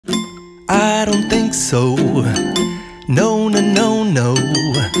I don't think so. No, no, no, no.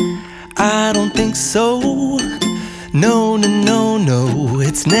 I don't think so. No, no, no, no.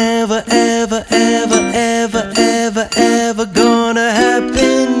 It's never, ever, ever, ever, ever, ever gonna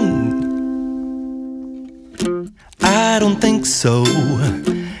happen. I don't think so.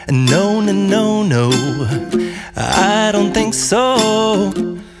 No, no, no, no. I don't think so.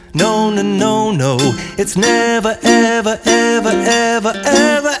 No, no, no, no. It's never, ever, ever, ever,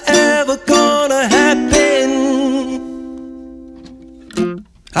 ever, ever gonna happen.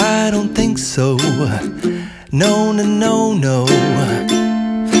 I don't think so. No, no, no, no.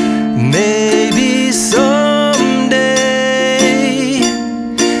 Maybe someday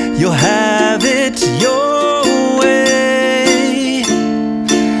you'll have it your way.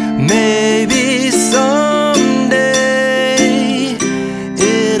 Maybe someday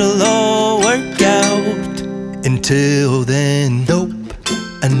it'll all work out. Until then, nope,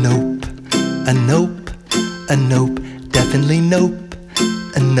 a nope, a nope, a nope, definitely nope,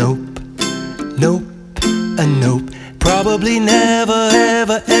 a nope, nope, a nope. Probably never,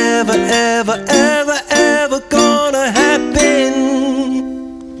 ever, ever, ever, ever, ever gonna happen.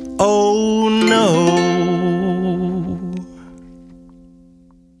 Oh no.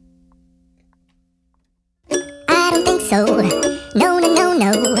 I don't think so. No, no, no,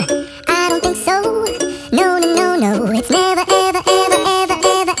 no. I don't think so. No, no, no, no. It's never, ever, ever, ever,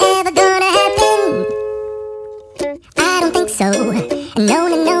 ever, ever gonna happen. I don't think so. No,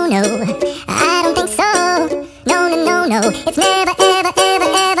 no, no, no. I don't think so. No, no, no, no. It's never, ever, ever,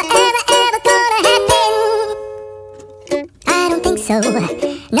 ever, ever, ever gonna happen. I don't think so.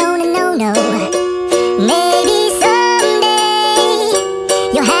 No, no, no, no. Maybe someday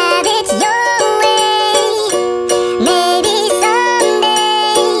you'll have it your way. Maybe someday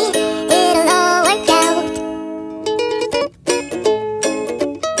it'll all work out.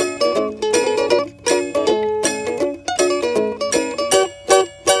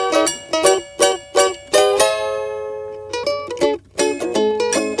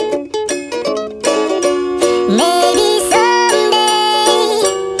 Maybe someday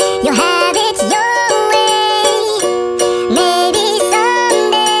you'll have it your way. Maybe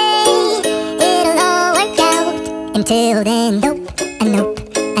someday it'll all work out. Until then,